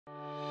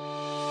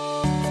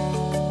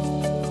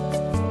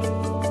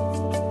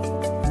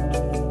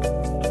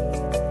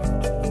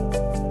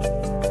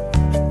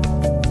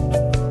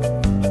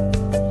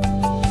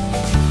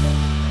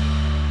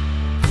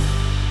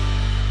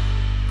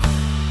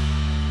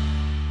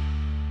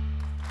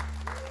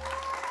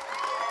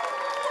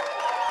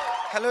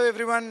Hello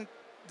everyone,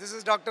 this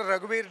is Dr.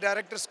 Raghuveer,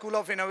 Director School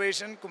of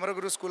Innovation,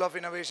 Kumaraguru School of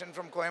Innovation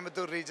from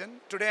Coimbatore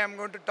region. Today I'm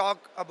going to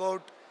talk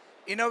about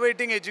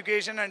innovating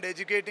education and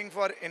educating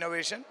for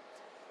innovation.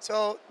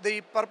 So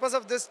the purpose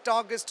of this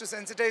talk is to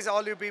sensitize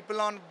all you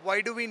people on why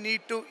do we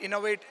need to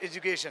innovate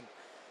education.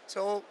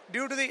 So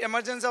due to the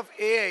emergence of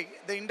AI,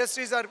 the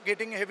industries are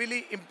getting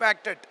heavily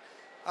impacted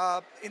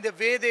in the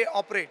way they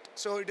operate.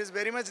 So it is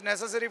very much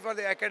necessary for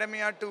the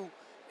academia to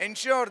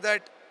ensure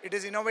that it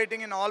is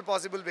innovating in all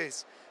possible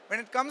ways. When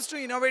it comes to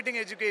innovating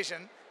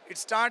education, it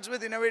starts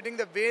with innovating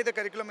the way the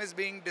curriculum is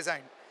being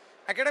designed.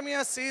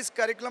 Academia sees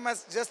curriculum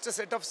as just a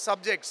set of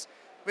subjects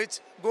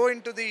which go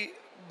into the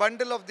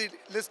bundle of the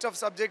list of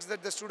subjects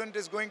that the student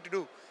is going to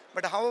do.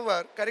 But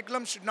however,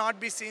 curriculum should not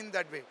be seen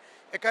that way.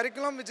 A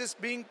curriculum which is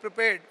being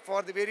prepared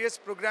for the various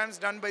programs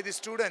done by the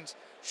students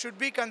should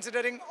be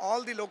considering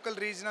all the local,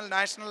 regional,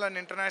 national and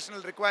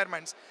international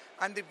requirements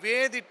and the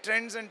way the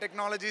trends and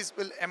technologies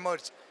will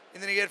emerge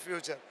in the near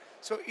future.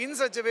 So in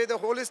such a way, the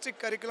holistic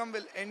curriculum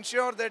will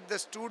ensure that the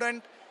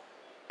student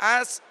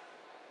as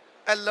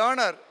a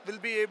learner will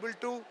be able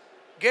to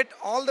get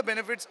all the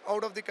benefits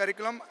out of the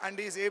curriculum and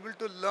is able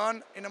to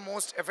learn in a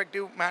most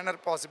effective manner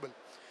possible.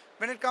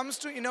 When it comes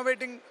to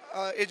innovating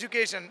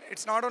education,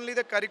 it's not only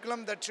the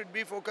curriculum that should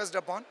be focused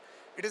upon,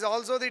 it is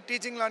also the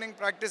teaching learning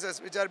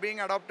practices which are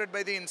being adopted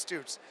by the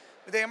institutes.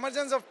 With the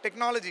emergence of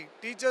technology,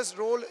 teachers'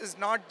 role is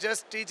not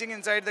just teaching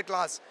inside the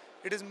class,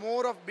 it is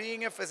more of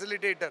being a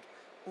facilitator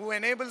who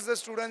enables the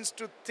students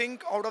to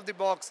think out of the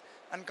box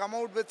and come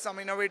out with some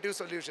innovative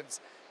solutions.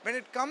 When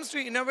it comes to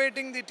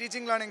innovating the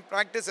teaching learning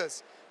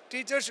practices,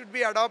 teachers should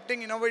be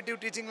adopting innovative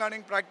teaching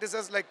learning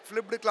practices like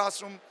flipped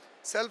classroom,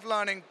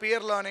 self-learning, peer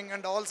learning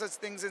and all such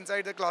things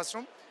inside the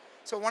classroom.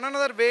 So one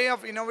another way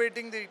of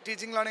innovating the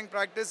teaching learning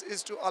practice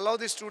is to allow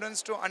the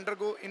students to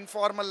undergo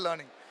informal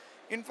learning.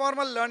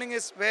 Informal learning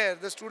is where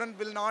the student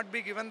will not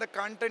be given the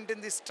content in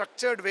the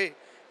structured way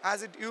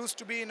as it used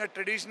to be in a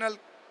traditional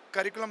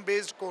curriculum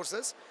based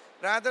courses.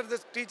 Rather, the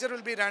teacher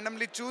will be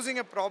randomly choosing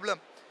a problem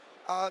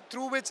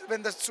through which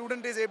when the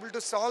student is able to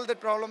solve the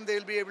problem, they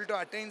will be able to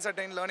attain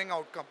certain learning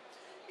outcome.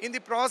 In the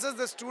process,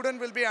 the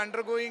student will be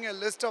undergoing a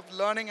list of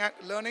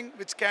learning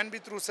which can be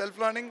through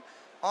self-learning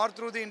or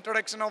through the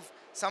introduction of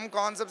some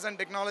concepts and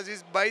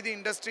technologies by the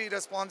industry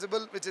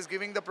responsible which is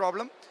giving the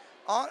problem,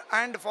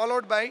 and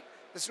followed by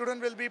the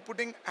student will be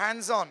putting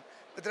hands-on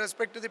with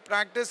respect to the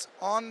practice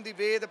on the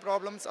way the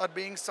problems are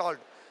being solved.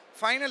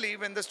 Finally,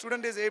 when the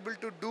student is able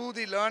to do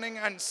the learning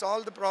and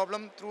solve the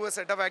problem through a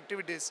set of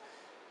activities,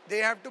 they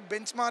have to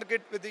benchmark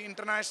it with the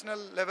international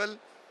level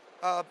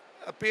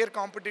peer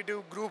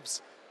competitive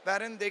groups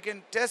wherein they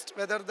can test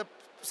whether the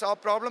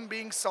problem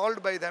being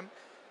solved by them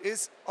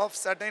is of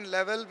certain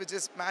level which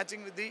is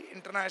matching with the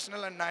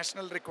international and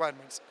national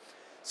requirements.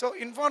 So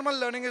informal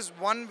learning is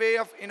one way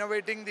of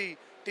innovating the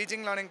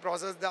teaching learning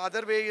process. The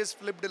other way is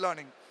flipped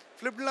learning.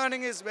 Flipped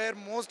learning is where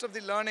most of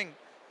the learning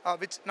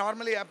which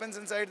normally happens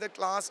inside the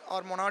class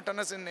are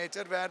monotonous in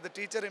nature, where the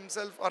teacher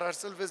himself or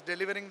herself is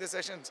delivering the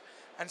sessions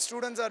and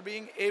students are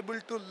being able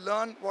to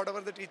learn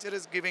whatever the teacher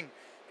is giving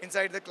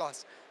inside the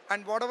class.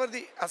 And whatever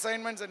the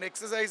assignments and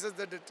exercises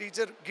that the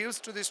teacher gives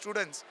to the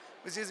students,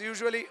 which is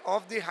usually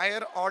of the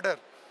higher order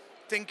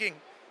thinking,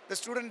 the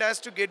student has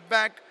to get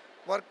back,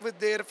 work with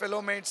their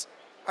fellow mates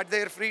at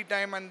their free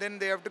time, and then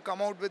they have to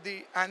come out with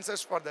the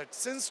answers for that.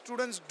 Since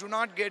students do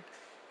not get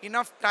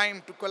enough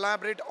time to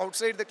collaborate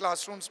outside the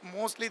classrooms,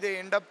 mostly they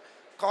end up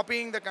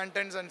copying the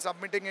contents and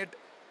submitting it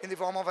in the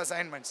form of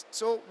assignments.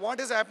 So what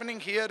is happening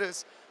here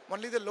is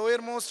only the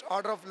lowermost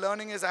order of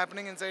learning is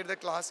happening inside the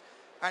class,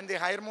 and the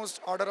highermost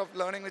order of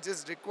learning which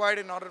is required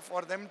in order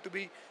for them to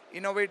be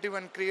innovative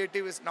and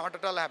creative is not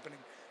at all happening.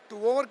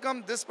 To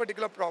overcome this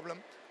particular problem,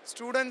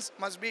 students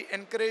must be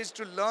encouraged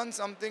to learn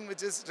something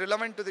which is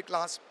relevant to the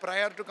class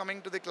prior to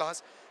coming to the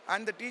class,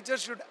 and the teacher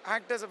should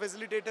act as a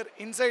facilitator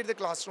inside the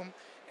classroom,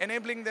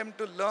 enabling them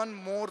to learn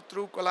more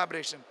through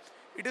collaboration.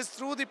 It is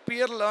through the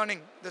peer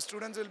learning the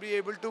students will be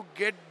able to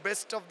get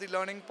best of the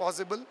learning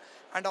possible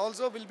and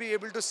also will be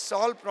able to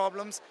solve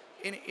problems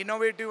in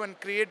innovative and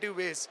creative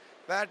ways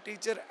where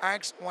teacher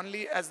acts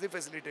only as the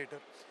facilitator.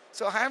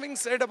 So having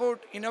said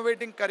about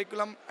innovating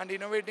curriculum and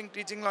innovating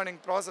teaching learning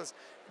process,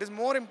 it is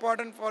more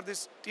important for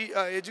this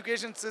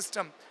education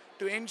system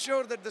to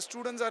ensure that the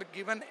students are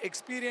given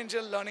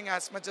experiential learning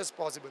as much as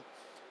possible.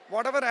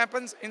 Whatever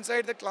happens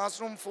inside the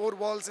classroom, four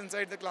walls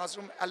inside the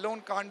classroom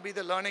alone can't be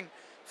the learning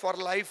for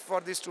life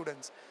for the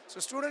students. So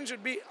students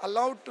should be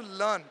allowed to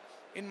learn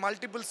in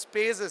multiple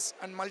spaces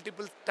and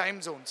multiple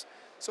time zones.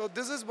 So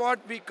this is what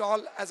we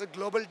call as a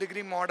global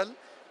degree model,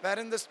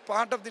 wherein this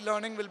part of the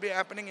learning will be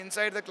happening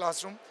inside the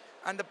classroom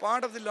and the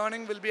part of the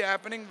learning will be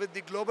happening with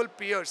the global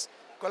peers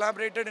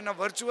collaborated in a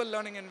virtual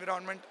learning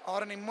environment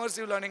or an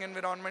immersive learning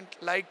environment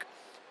like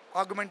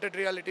augmented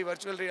reality,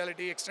 virtual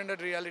reality,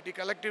 extended reality,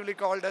 collectively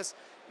called as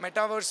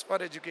metaverse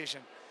for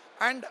education.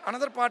 And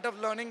another part of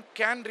learning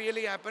can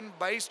really happen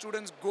by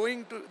students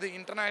going to the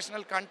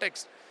international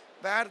context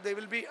where they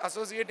will be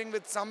associating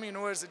with some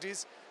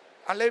universities,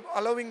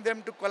 allowing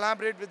them to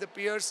collaborate with the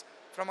peers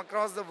from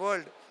across the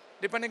world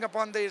depending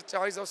upon their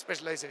choice of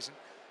specialization.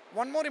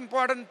 One more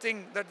important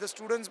thing that the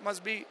students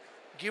must be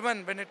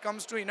given when it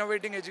comes to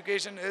innovating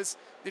education is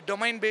the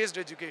domain-based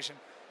education.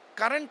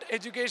 Current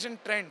education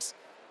trends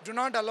do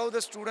not allow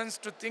the students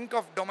to think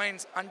of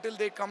domains until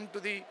they come to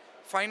the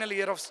final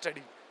year of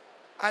study.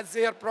 As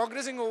they are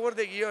progressing over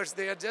the years,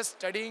 they are just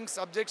studying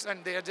subjects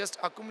and they are just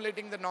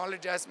accumulating the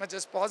knowledge as much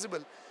as possible.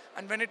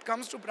 And when it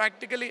comes to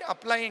practically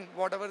applying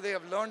whatever they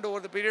have learned over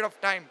the period of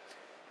time,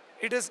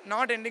 it is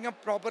not ending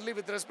up properly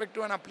with respect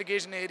to an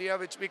application area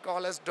which we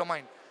call as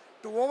domain.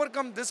 To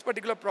overcome this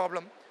particular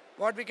problem,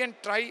 what we can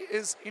try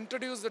is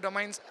introduce the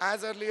domains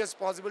as early as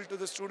possible to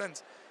the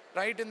students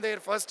right in their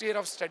first year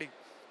of study.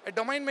 A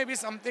domain may be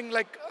something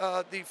like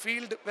the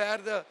field where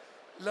the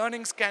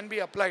learnings can be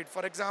applied.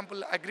 For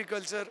example,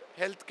 agriculture,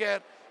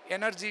 healthcare,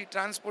 energy,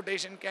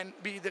 transportation can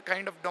be the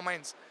kind of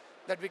domains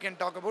that we can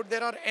talk about.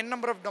 There are n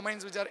number of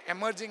domains which are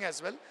emerging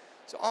as well.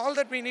 So all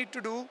that we need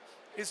to do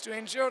is to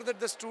ensure that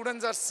the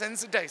students are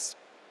sensitized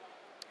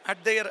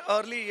at their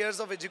early years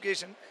of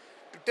education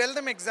to tell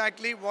them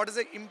exactly what is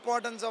the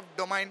importance of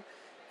domain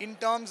in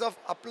terms of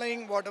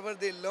applying whatever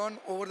they learn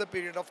over the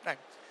period of time.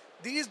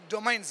 These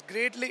domains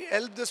greatly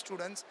help the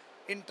students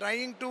in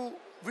trying to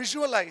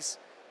visualize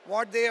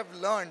what they have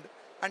learned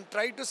and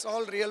try to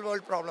solve real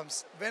world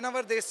problems.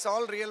 Whenever they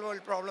solve real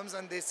world problems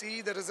and they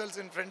see the results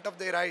in front of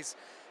their eyes,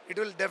 it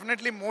will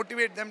definitely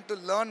motivate them to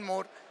learn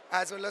more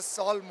as well as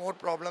solve more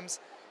problems.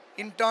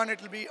 In turn,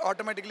 it will be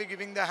automatically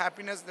giving the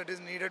happiness that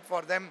is needed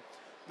for them,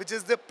 which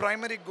is the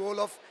primary goal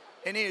of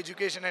any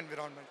education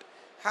environment.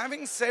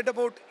 Having said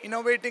about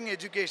innovating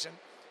education,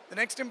 the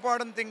next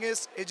important thing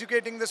is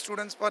educating the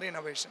students for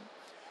innovation.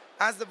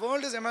 As the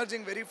world is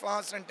emerging very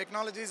fast and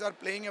technologies are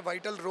playing a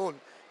vital role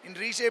in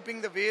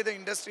reshaping the way the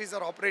industries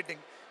are operating,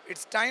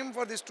 it's time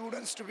for the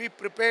students to be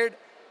prepared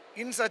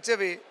in such a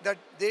way that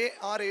they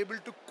are able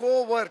to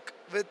co-work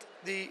with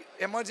the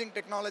emerging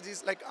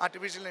technologies like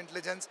artificial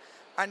intelligence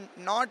and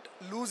not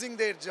losing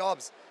their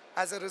jobs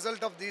as a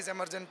result of these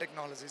emergent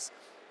technologies.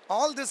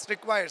 All this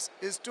requires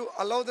is to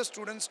allow the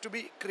students to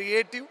be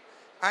creative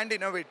and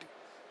innovative,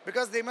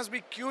 because they must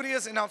be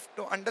curious enough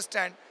to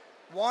understand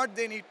what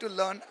they need to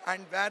learn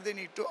and where they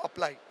need to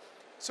apply.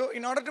 So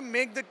in order to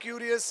make the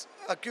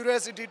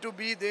curiosity to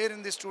be there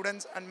in the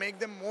students and make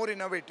them more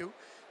innovative,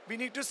 we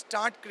need to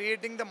start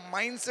creating the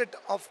mindset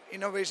of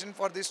innovation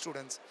for the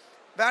students.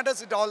 Where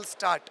does it all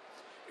start?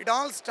 It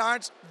all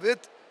starts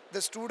with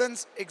the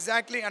students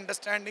exactly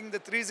understanding the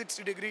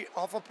 360 degree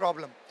of a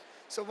problem.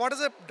 So what is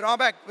the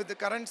drawback with the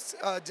current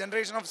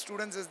generation of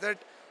students is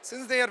that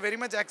since they are very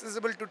much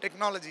accessible to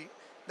technology,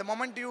 the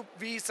moment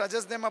we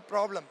suggest them a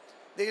problem,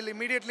 they will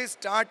immediately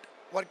start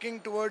working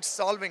towards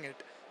solving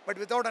it, but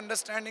without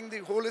understanding the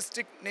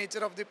holistic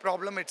nature of the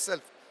problem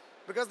itself.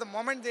 Because the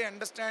moment they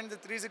understand the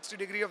 360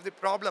 degree of the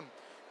problem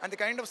and the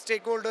kind of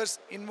stakeholders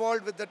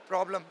involved with that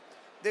problem,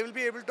 they will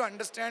be able to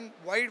understand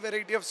wide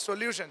variety of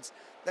solutions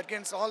that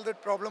can solve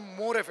that problem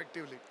more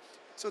effectively.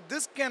 So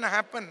this can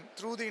happen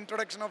through the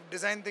introduction of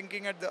design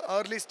thinking at the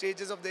early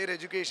stages of their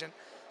education,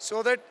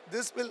 so that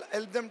this will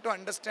help them to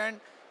understand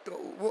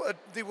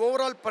the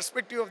overall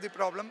perspective of the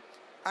problem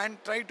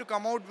and try to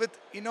come out with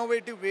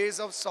innovative ways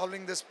of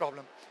solving this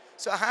problem.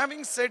 So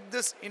having said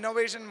this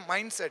innovation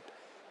mindset,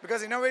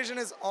 because innovation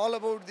is all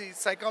about the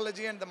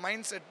psychology and the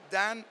mindset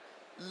than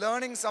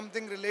learning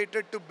something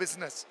related to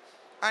business.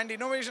 And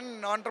innovation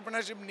and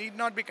entrepreneurship need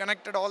not be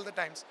connected all the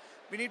times.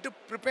 We need to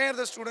prepare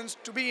the students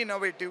to be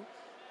innovative.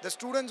 The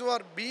students who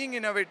are being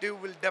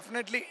innovative will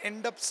definitely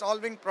end up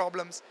solving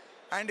problems.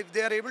 And if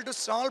they are able to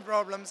solve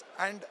problems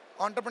and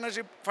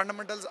entrepreneurship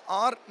fundamentals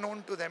are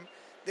known to them,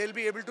 they'll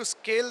be able to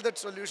scale that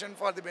solution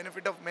for the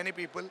benefit of many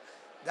people.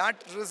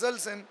 That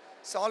results in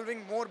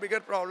solving more bigger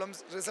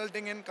problems,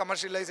 resulting in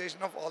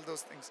commercialization of all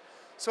those things.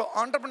 So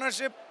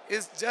entrepreneurship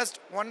is just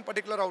one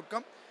particular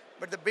outcome,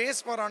 but the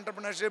base for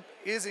entrepreneurship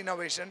is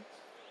innovation.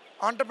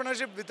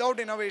 Entrepreneurship without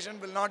innovation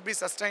will not be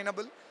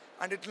sustainable,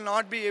 and it will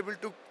not be able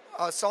to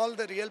solve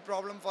the real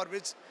problem for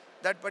which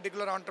that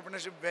particular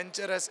entrepreneurship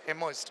venture has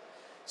emerged.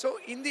 So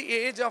in the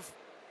age of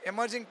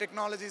emerging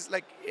technologies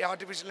like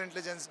artificial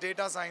intelligence,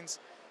 data science,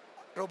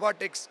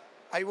 robotics,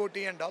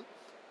 IoT and all,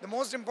 the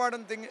most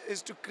important thing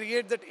is to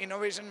create that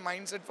innovation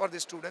mindset for the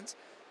students.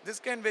 This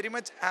can very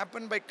much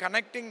happen by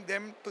connecting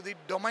them to the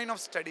domain of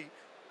study.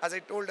 As I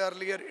told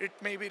earlier, it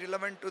may be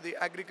relevant to the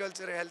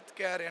agriculture,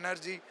 healthcare,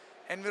 energy,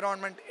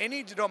 environment,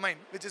 any domain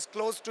which is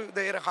close to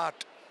their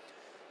heart.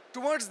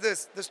 Towards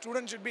this, the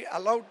student should be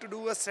allowed to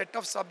do a set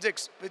of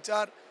subjects which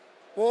are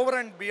over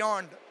and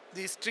beyond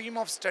the stream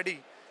of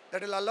study,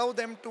 that will allow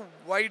them to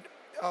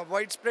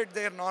widespread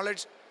their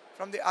knowledge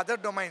from the other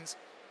domains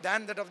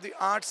than that of the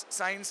arts,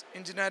 science,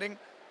 engineering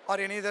or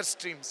any other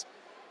streams.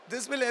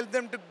 This will help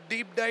them to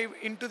deep dive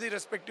into the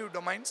respective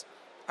domains,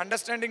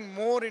 understanding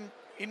more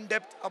in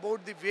depth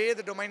about the way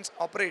the domains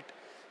operate,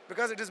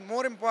 because it is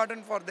more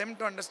important for them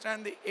to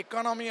understand the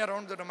economy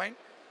around the domain,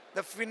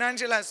 the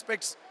financial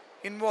aspects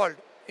involved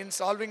in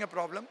solving a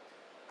problem,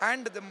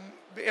 and the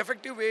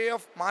effective way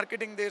of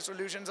marketing their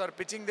solutions or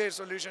pitching their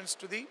solutions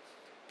to the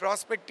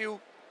prospective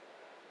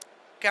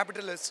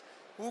capitalists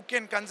who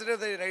can consider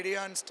their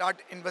idea and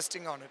start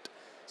investing on it.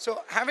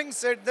 So having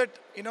said that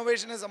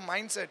innovation is a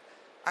mindset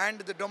and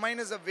the domain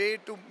is a way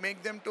to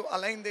make them to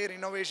align their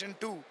innovation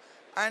to,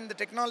 and the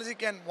technology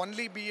can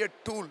only be a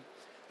tool.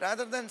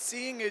 Rather than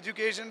seeing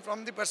education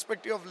from the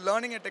perspective of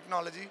learning a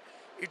technology,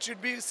 it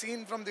should be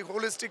seen from the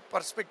holistic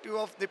perspective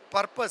of the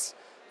purpose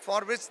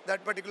for which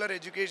that particular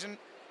education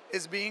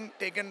is being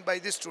taken by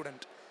the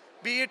student.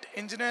 Be it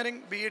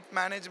engineering, be it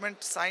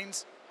management,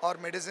 science or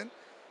medicine,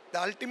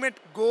 the ultimate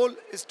goal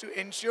is to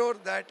ensure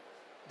that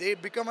they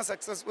become a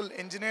successful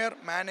engineer,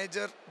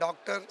 manager,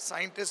 doctor,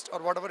 scientist or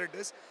whatever it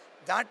is.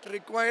 That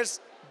requires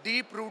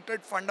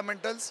deep-rooted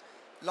fundamentals,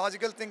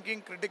 logical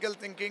thinking, critical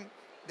thinking,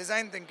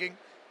 design thinking,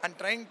 and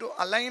trying to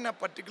align a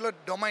particular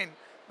domain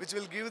which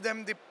will give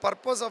them the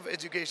purpose of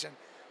education.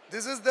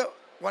 This is the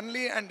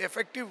only and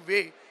effective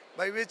way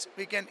by which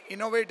we can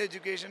innovate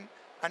education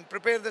and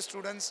prepare the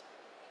students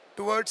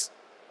towards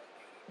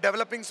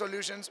developing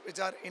solutions which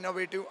are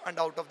innovative and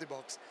out of the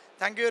box.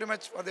 Thank you very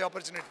much for the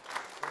opportunity.